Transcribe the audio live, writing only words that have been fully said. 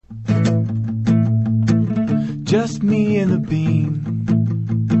Just me and the bean.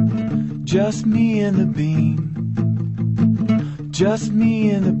 Just me and the bean. Just me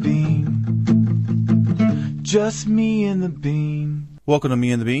and the bean. Just me and the bean. Welcome to Me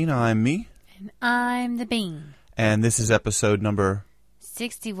and the Bean. I'm Me. And I'm the Bean. And this is episode number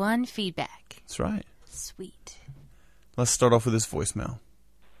 61 feedback. That's right. Sweet. Let's start off with this voicemail.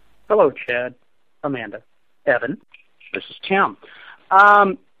 Hello, Chad, Amanda, Evan. This is Tim.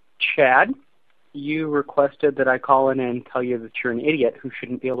 Chad, you requested that I call in and tell you that you're an idiot who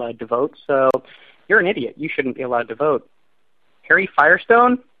shouldn't be allowed to vote. So you're an idiot. You shouldn't be allowed to vote. Harry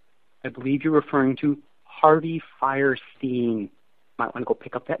Firestone? I believe you're referring to Harvey Firestein. Might want to go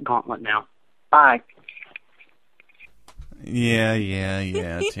pick up that gauntlet now. Bye. Yeah,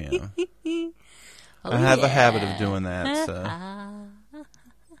 Tim. I have a habit of doing that, so.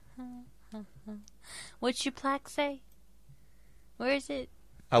 What's your plaque say? Where is it?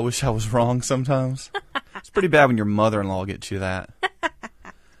 I wish I was wrong sometimes. It's pretty bad when your mother-in-law gets you that.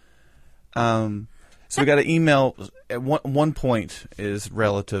 So we got an email. At one point is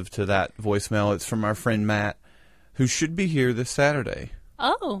relative to that voicemail. It's from our friend Matt, who should be here this Saturday.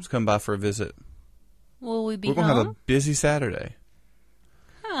 Oh. He's coming by for a visit. Will we be We're going to have a busy Saturday.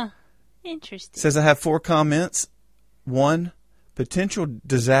 Huh. Interesting. Says I have 4 comments. 1, potential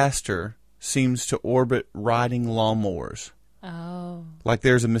disaster seems to orbit riding lawnmowers. Oh. Like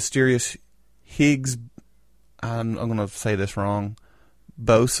there's a mysterious Higgs, I'm going to say this wrong,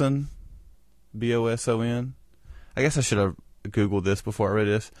 boson, B-O-S-O-N. I guess I should have Googled this before I read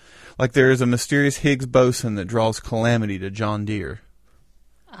this. Like there is a mysterious Higgs boson that draws calamity to John Deere.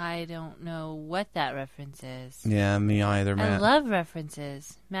 I don't know what that reference is. Yeah, me either, Matt. I love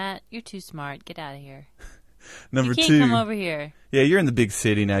references. Matt, you're too smart. Get out of here. Number you can't 2. Come over here. Yeah, you're in the big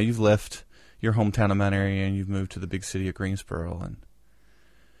city now. You've left your hometown of Mount Airy and you've moved to the big city of Greensboro, and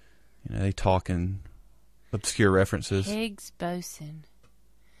they talk in obscure references. Higgs boson.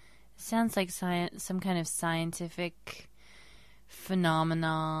 It sounds like some kind of scientific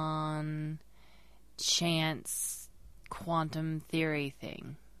phenomenon, chance, quantum theory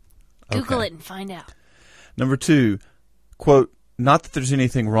thing. Google it and find out. Number 2, quote, not that there's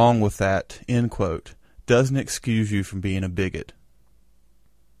anything wrong with that, end quote, doesn't excuse you from being a bigot.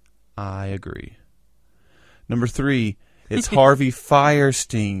 I agree. Number 3, it's Harvey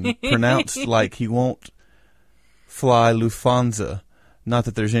Firestein, pronounced like he won't fly Lufthansa. Not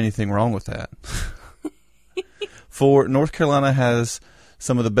that there's anything wrong with that. 4, North Carolina has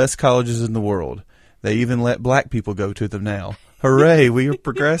some of the best colleges in the world. They even let black people go to them now. Hooray, we are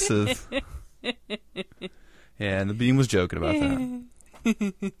progressive. Yeah, and the Bean was joking about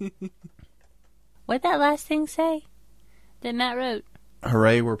that. What'd that last thing say that Matt wrote?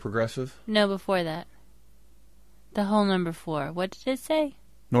 Hooray, we're progressive? No, before that. The whole number 4. What did it say?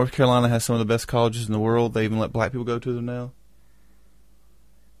 North Carolina has some of the best colleges in the world. They even let black people go to them now.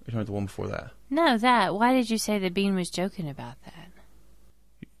 You're talking about the one before that. No, that. Why did you say the Bean was joking about that?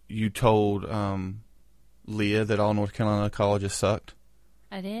 You told Leah that all North Carolina colleges sucked.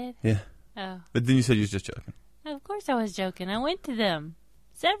 I did? Yeah. Oh. But then you said you was just joking. Of course I was joking. I went to them.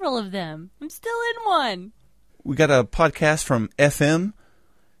 Several of them. I'm still in one. We got a podcast from FM.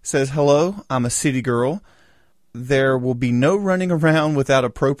 Says, hello, I'm a city girl. There will be no running around without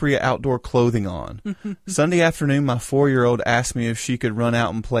appropriate outdoor clothing on. Sunday afternoon, my 4-year-old asked me if she could run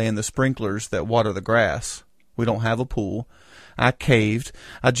out and play in the sprinklers that water the grass. We don't have a pool. I caved.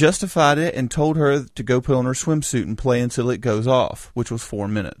 I justified it and told her to go put on her swimsuit and play until it goes off, which was 4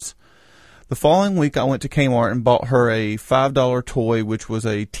 minutes. The following week, I went to Kmart and bought her a $5 toy, which was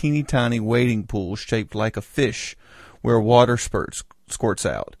a teeny tiny wading pool shaped like a fish where water squirts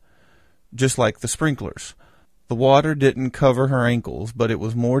out, just like the sprinklers. The water didn't cover her ankles, but it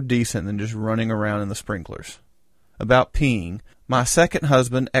was more decent than just running around in the sprinklers. About peeing, my second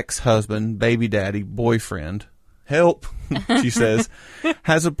husband, ex-husband, baby daddy, boyfriend, help, she says,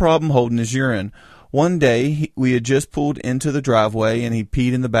 has a problem holding his urine. One day, we had just pulled into the driveway and he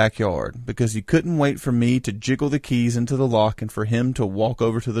peed in the backyard because he couldn't wait for me to jiggle the keys into the lock and for him to walk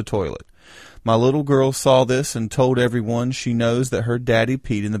over to the toilet. My little girl saw this and told everyone she knows that her daddy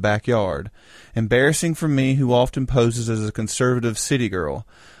peed in the backyard. Embarrassing for me, who often poses as a conservative city girl.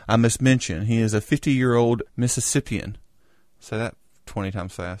 I must mention, he is a 50-year-old Mississippian. Say that 20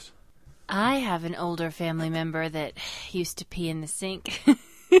 times fast. I have an older family member that used to pee in the sink.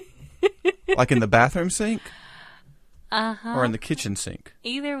 Like in the bathroom sink? Uh-huh. Or in the kitchen sink?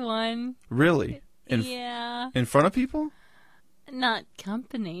 Either one. Really? Yeah. In front of people? Not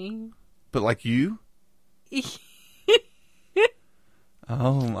company. But like you?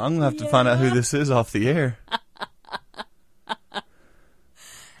 Oh, I'm going to have to find out who this is off the air.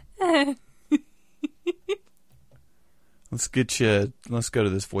 Let's go to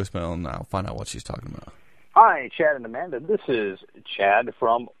this voicemail and I'll find out what she's talking about. Hi, Chad and Amanda. This is Chad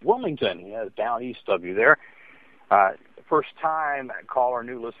from Wilmington, down east of you there. First-time caller,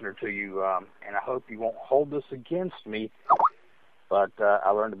 new listener to you, and I hope you won't hold this against me, but I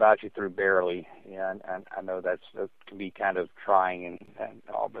learned about you through Barely, and I know that can be kind of trying and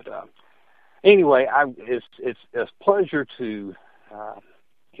all, but anyway, it's a pleasure to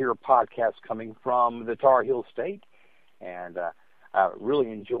hear a podcast coming from the Tar Heel State, and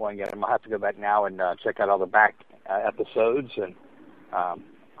really enjoying it. I'm going to have to go back now and check out all the back episodes, and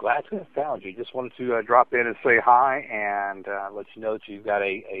glad to have found you. Just wanted to drop in and say hi and let you know that you've got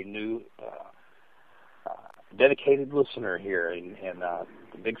a new dedicated listener here in the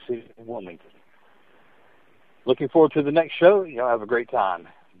big city of Wilmington. Looking forward to the next show. You'll have a great time.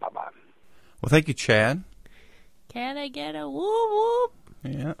 Bye-bye. Well, thank you, Chad. Can I get a whoop-whoop?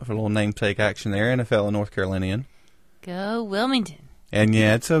 Yeah, for a little namesake action there, NFL and North Carolinian. Go Wilmington. And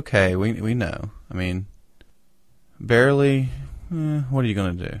yeah, it's okay. We know. I mean, Barely, what are you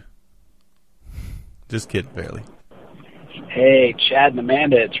going to do? Just kidding, Barely. Hey, Chad and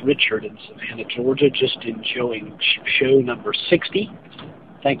Amanda, it's Richard in Savannah, Georgia, just enjoying show number 60.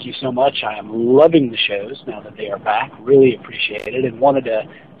 Thank you so much. I am loving the shows now that they are back. Really appreciate it, and wanted to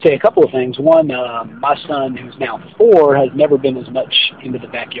say a couple of things. One, my son, who's now 4, has never been as much into the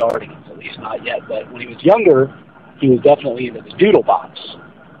backyardigans, at least not yet, but when he was younger, he was definitely into the Doodlebops.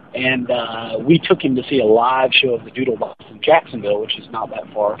 And we took him to see a live show of the Doodlebops in Jacksonville, which is not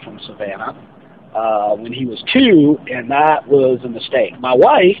that far from Savannah, when he was 2, and that was a mistake. My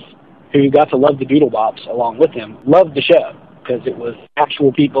wife, who got to love the Doodlebops along with him, loved the show because it was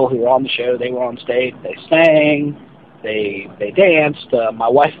actual people who were on the show. They were on stage. They sang. They danced. My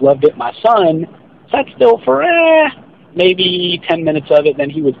wife loved it. My son sat still for maybe 10 minutes of it. Then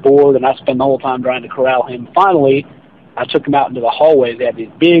he was bored, and I spent the whole time trying to corral him. Finally, I took him out into the hallways. They had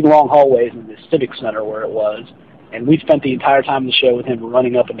these big, long hallways in the Civic Center where it was, and we spent the entire time of the show with him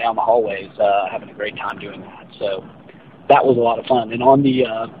running up and down the hallways, having a great time doing that. So that was a lot of fun. And on the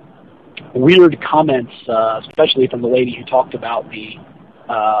weird comments, especially from the lady who talked about the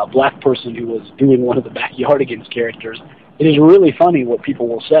black person who was doing one of the Backyardigans characters, it is really funny what people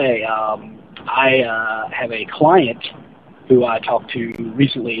will say. I have a client who I talked to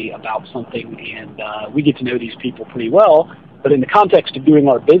recently about something, and we get to know these people pretty well. But in the context of doing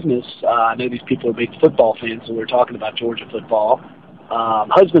our business, I know these people are big football fans, so we're talking about Georgia football.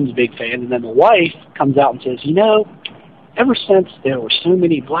 Husband's a big fan, and then the wife comes out and says, ever since there were so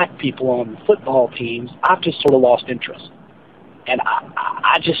many black people on the football teams, I've just sort of lost interest. And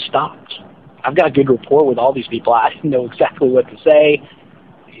I just stopped. I've got a good rapport with all these people. I didn't know exactly what to say.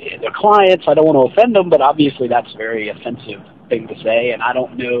 They're clients. I don't want to offend them, but obviously that's a very offensive thing to say, and I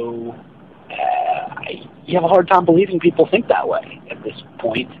don't know. You have a hard time believing people think that way at this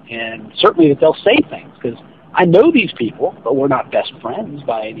point, and certainly that they'll say things, because I know these people, but we're not best friends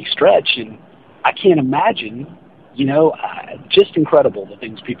by any stretch, and I can't imagine, just incredible the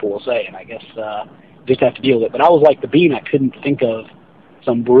things people will say, and I guess just have to deal with it. But I was like the Bean. I couldn't think of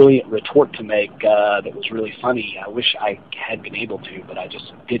some brilliant retort to make that was really funny. I wish I had been able to, but I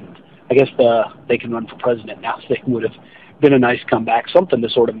just didn't. I guess they can run for president now, so they would have been a nice comeback, something to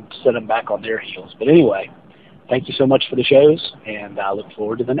sort of set them back on their heels. But anyway, thank you so much for the shows, and I look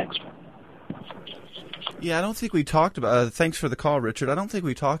forward to the next one. Yeah, I don't think we talked about thanks for the call, Richard. I don't think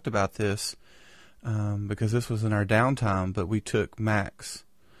we talked about this because this was in our downtime, but we took Max.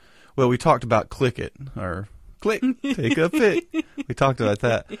 Well, we talked about Click It, or Click, take a pic. We talked about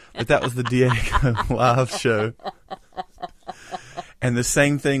that, but that was the Diego live show. And the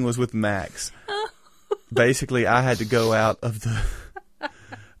same thing was with Max. Basically, I had to go out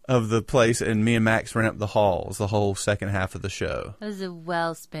of the place, and me and Max ran up the halls the whole second half of the show. It was a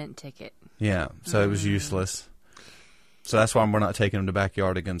well-spent ticket. Yeah, so it was useless. So that's why we're not taking him to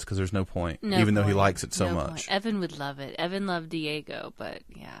Backyardigans, because there's no point, even though he likes it so much. Evan would love it. Evan loved Diego, but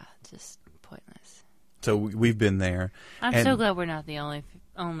yeah, just pointless. So we've been there. I'm so glad we're not the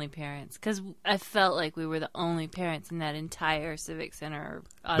only parents, because I felt like we were the only parents in that entire Civic Center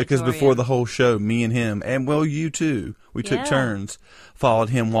auditorium. Because before the whole show, me and him, and you too, we took turns, followed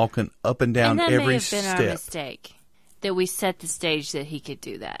him walking up and down every step. And that may have been our mistake, that we set the stage that he could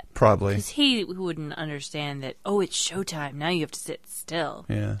do that. Probably. Because he wouldn't understand that, it's showtime, now you have to sit still.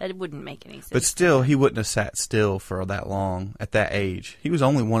 Yeah. That wouldn't make any sense. But still, he wouldn't have sat still for that long at that age. He was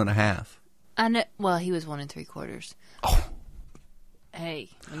only 1.5. I know. Well, he was 1 3/4. Oh. Hey,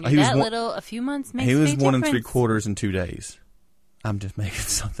 when you're that little, a few months makes a big difference. He was 1 3/4 in 2 days. I'm just making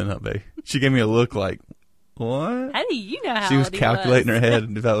something up, babe. She gave me a look like, what? How do you know how she was calculating her head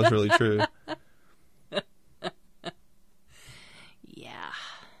if that was really true.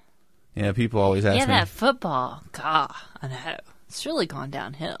 Yeah, people always ask me. Yeah, that football. God, I know. It's really gone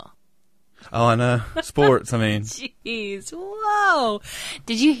downhill. Oh, I know. Sports, I mean. Jeez, whoa.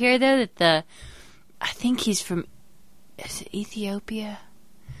 Did you hear, though, that I think he's from, is it Ethiopia?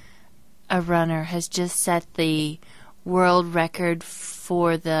 A runner has just set the world record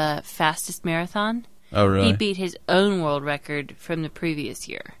for the fastest marathon. Oh, really? He beat his own world record from the previous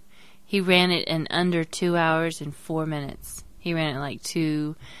year. He ran it in under 2 hours and 4 minutes. He ran it like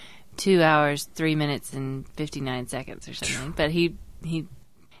 2 hours, 3 minutes and 59 seconds or something. But he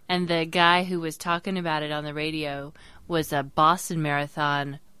and the guy who was talking about it on the radio was a Boston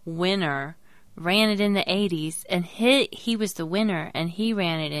Marathon winner, ran it in the 80s, and he was the winner, and he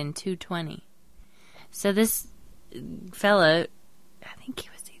ran it in 2:20. So this fellow, I think he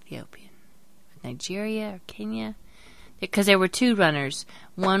was Ethiopian, Nigeria or Kenya, because there were two runners.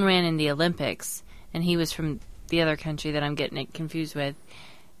 One ran in the Olympics, and he was from the other country that I'm getting it confused with,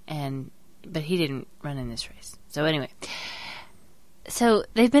 but he didn't run in this race. So anyway, so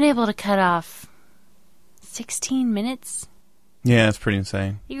they've been able to cut off 16 minutes. Yeah, it's pretty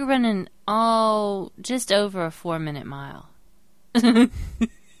insane. You're running just over a 4-minute mile. Can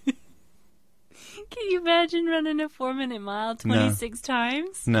you imagine running a 4-minute mile 26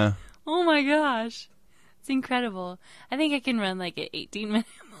 times? No. Oh my gosh. It's incredible. I think I can run like an 18-minute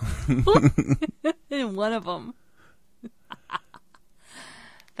mile in one of them.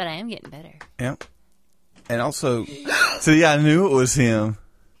 But I am getting better. Yep. And also, so yeah, I knew it was him.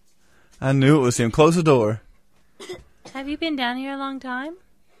 Close the door. Have you been down here a long time?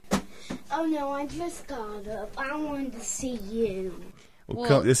 Oh no, I just got up. I wanted to see you.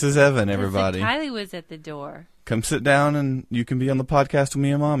 Well, this is Evan, everybody. Kylie was at the door. Come sit down and you can be on the podcast with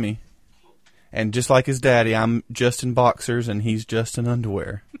me and Mommy. And just like his daddy, I'm just in boxers and he's just in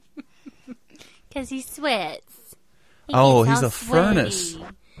underwear. Because he sweats. He's a furnace.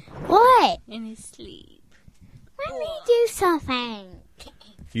 What? In his sleep. Let me do something.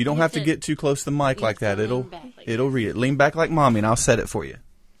 You don't have to get too close to the mic like that. It'll read it. Lean back like Mommy and I'll set it for you.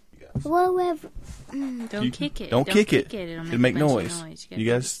 Whatever. Don't kick it. Don't kick it. It'll make noise. You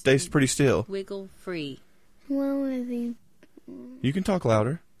guys stay pretty still. Wiggle free. Whatever. You can talk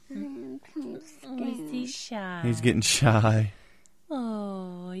louder. He's shy. He's getting shy.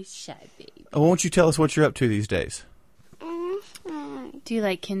 Oh, he's shy, baby. Oh, won't you tell us what you're up to these days? Do you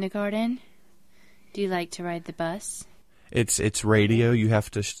like kindergarten? Do you like to ride the bus? It's radio. You have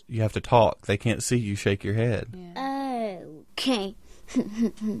to talk. They can't see you shake your head. Yeah. Okay.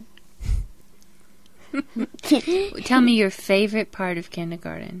 Tell me your favorite part of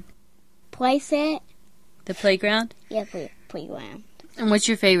kindergarten. Play set? The playground? Yeah, playground. And what's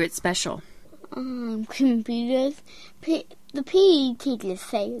your favorite special? Computers. The PE teachers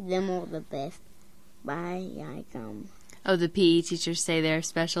say them all the best. Oh, the PE teachers say their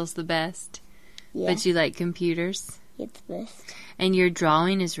special's the best. Yeah. But you like computers? It's best. And your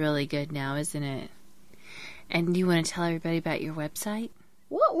drawing is really good now, isn't it? And you want to tell everybody about your website?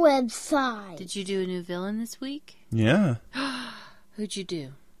 What website? Did you do a new villain this week? Yeah. Who'd you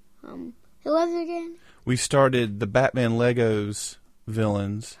do? Who was it again? We started the Batman Legos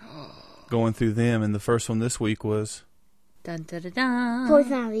villains, going through them, and the first one this week was... Dun dun dun dun.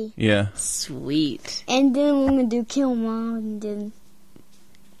 Poison Ivy. Yeah. Sweet. And then we're going to do Kill Moth and then...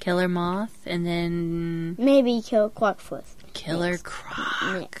 Killer Moth, and then... Maybe Killer Croc first. Killer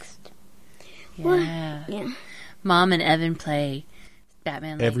Croc. Next. Yeah. Yeah. Mom and Evan play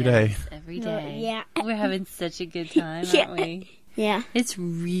Batman Legos Every day. Every day. Yeah. We're having such a good time, Yeah. aren't we? Yeah. It's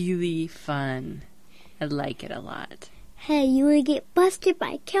really fun. I like it a lot. Hey, you will get busted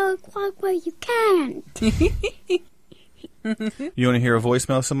by Killer Croc where you can. You want to hear a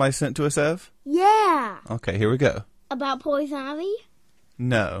voicemail somebody sent to us, Ev? Yeah. Okay, here we go. About Poison Ivy?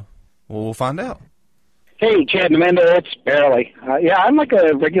 No. Well, we'll find out. Hey, Chad and Amanda, it's Barely. I'm like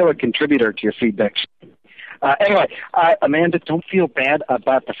a regular contributor to your feedback. Anyway, Amanda, don't feel bad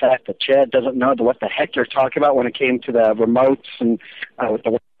about the fact that Chad doesn't know what the heck you're talking about when it came to the remotes and with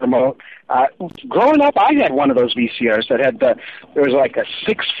the remote. Growing up, I had one of those VCRs that had there was like a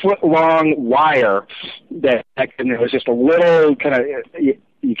 6-foot-long wire and it was just a little kind of...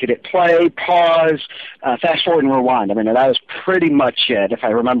 You could hit play, pause, fast forward, and rewind. I mean, that was pretty much it, if I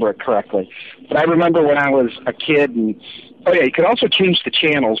remember it correctly. But I remember when I was a kid, and you could also change the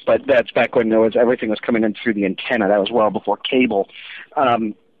channels, but that's back when everything was coming in through the antenna. That was well before cable.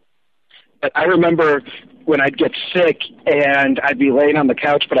 But I remember when I'd get sick and I'd be laying on the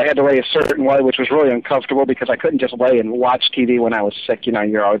couch, but I had to lay a certain way, which was really uncomfortable because I couldn't just lay and watch TV when I was sick. You know,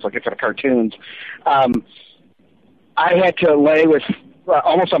 you're always looking for the cartoons. I had to lay with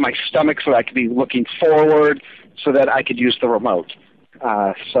almost on my stomach so I could be looking forward so that I could use the remote.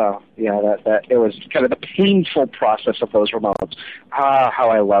 So yeah, that it was kind of the painful process of those remotes. How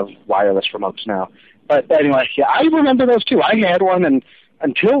I love wireless remotes now. But anyway, yeah, I remember those too. I had one, and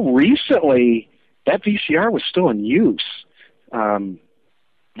until recently, that VCR was still in use.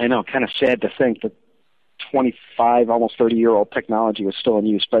 I know, kind of sad to think that 25, almost 30-year-old technology was still in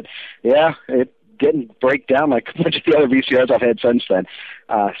use. But yeah, it didn't break down like a bunch of the other VCRs I've had since then.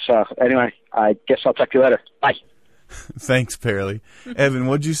 So anyway, I guess I'll talk to you later. Bye. Thanks, Pearly. Evan,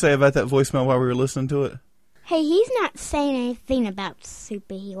 what'd you say about that voicemail while we were listening to it? Hey, he's not saying anything about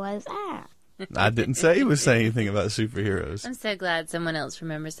superheroes. I didn't say he was saying anything about superheroes. I'm so glad someone else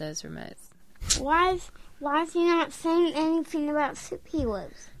remembers those remotes. Why is he not saying anything about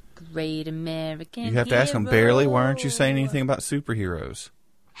superheroes? Great American You have to ask him, Barely, why aren't you saying anything about superheroes?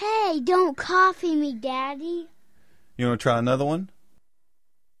 Hey, don't coffee me, Daddy. You want to try another one?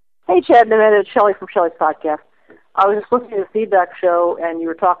 Hey, Chad and Amanda, it's Shelley from Shelley's Podcast. I was just listening to the feedback show, and you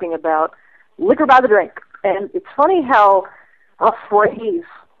were talking about liquor by the drink. And it's funny how a phrase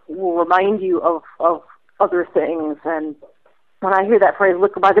will remind you of other things. And when I hear that phrase,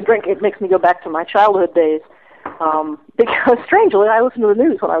 liquor by the drink, it makes me go back to my childhood days. Because, strangely, I listened to the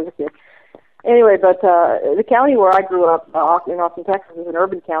news when I was a kid. Anyway, but the county where I grew up, in Austin, Texas, is an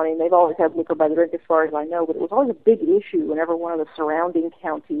urban county, and they've always had liquor by the drink as far as I know, but it was always a big issue whenever one of the surrounding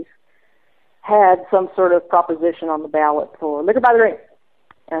counties had some sort of proposition on the ballot for liquor by the drink.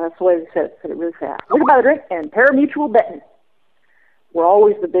 And that's the way they said it really fast. Liquor by the drink and pari-mutuel betting were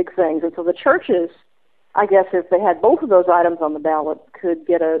always the big things. And so the churches, I guess if they had both of those items on the ballot, could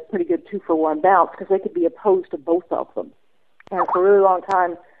get a pretty good 2-for-1 bounce because they could be opposed to both of them. And for a really long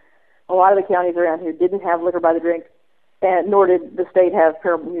time, a lot of the counties around here didn't have liquor by the drink, and nor did the state have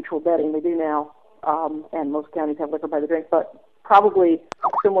pari-mutuel betting. They do now, and most counties have liquor by the drink, but probably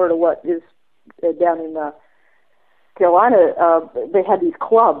similar to what is down in Carolina, they had these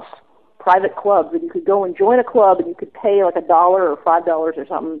clubs, private clubs, and you could go and join a club, and you could pay like $1 or $5 or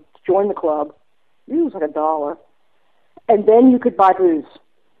something to join the club. It was like $1, and then you could buy booze.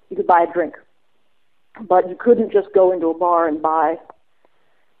 You could buy a drink, but you couldn't just go into a bar and buy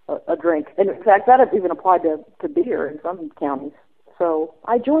a drink. And in fact, that even applied to beer in some counties. So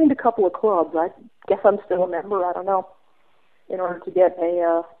I joined a couple of clubs. I guess I'm still a member. I don't know. In order to get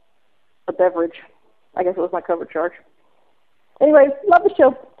a beverage. I guess it was my cover charge. Anyway, love the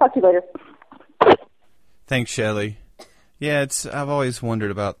show. Talk to you later. Thanks, Shelley. Yeah, I've always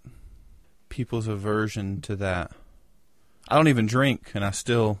wondered about people's aversion to that. I don't even drink, and I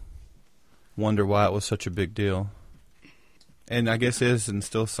still wonder why it was such a big deal. And I guess it is in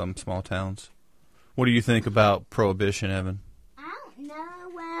still some small towns. What do you think about prohibition, Evan? I don't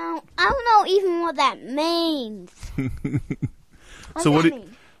know. Well, I don't know even what that means. So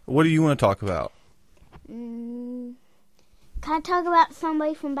what do you want to talk about? Can I talk about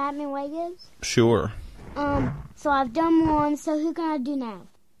somebody from Batman Legos? Sure. So I've done one, so who can I do now?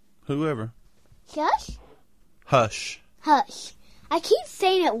 Whoever. Shush? Hush. Hush. I keep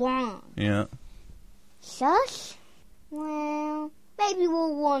saying it wrong. Yeah. Shush? Well, maybe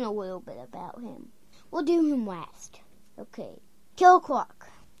we'll learn a little bit about him. We'll do him last. Okay. Killer Croc.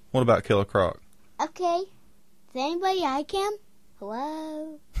 What about Killer Croc? Okay. Does anybody like him?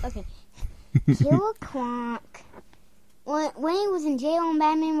 Hello? Okay. Killer Croc. When he was in jail on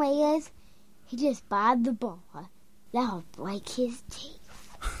Batman Legos, he just bought the bar. That would break his teeth.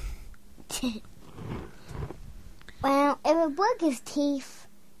 Well, it would break his teeth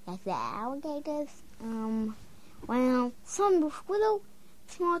like the alligators. Well, some little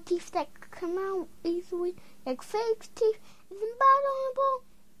small teeth that come out easily, like fake teeth, and then bite on a ball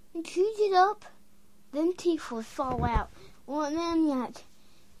and chews it up. Then teeth would fall out. Well, then yet,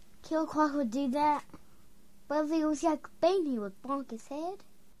 Killer Croc would do that. But if he was like Bane, he would bonk his head.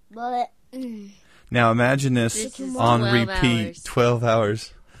 But now imagine this on repeat, hours. 12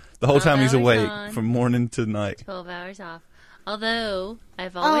 hours. The whole time he's awake on, from morning to night. 12 hours off. Although,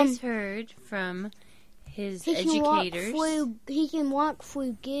 I've always heard from his educators. He can walk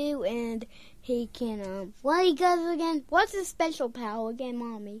through goo, and he can, what he does again? What's his special power again,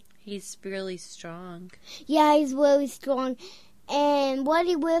 Mommy? He's really strong. Yeah, he's really strong. And what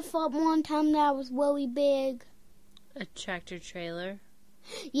he lift up one time that was really big? A tractor trailer.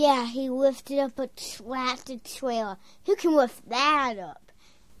 Yeah, he lifted up a tractor trailer. Who can lift that up?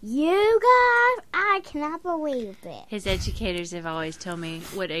 You guys, I cannot believe it. His educators have always told me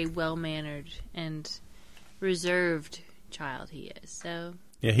what a well-mannered and reserved child he is. So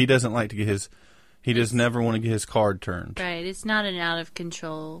yeah, he doesn't like to get he does never want to get his card turned. Right, it's not an out of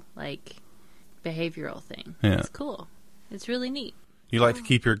control behavioral thing. Yeah. It's cool. It's really neat. You like to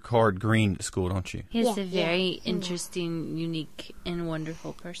keep your card green at school, don't you? He has a very interesting, unique, and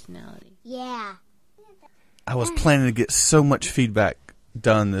wonderful personality. Yeah. I was planning to get so much feedback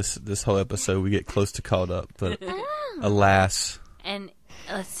done this whole episode. We get close to caught up, but alas. And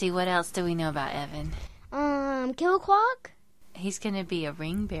let's see, what else do we know about Evan? Kilowog? He's going to be a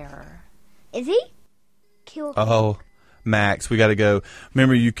ring bearer. Is he? Kilowog. Oh, Max, we got to go.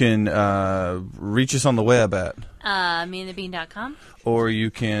 Remember, you can reach us on the web at meandthebean.com. or you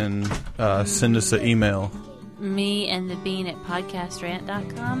can send us an email.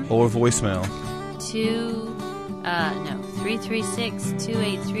 meandthebean@podcastrant.com. Or voicemail.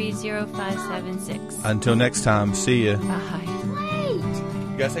 336-283-0576. Until next time, see ya. Bye. Wait.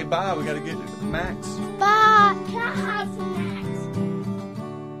 You got to say bye. We got to get Max. Bye. Can I have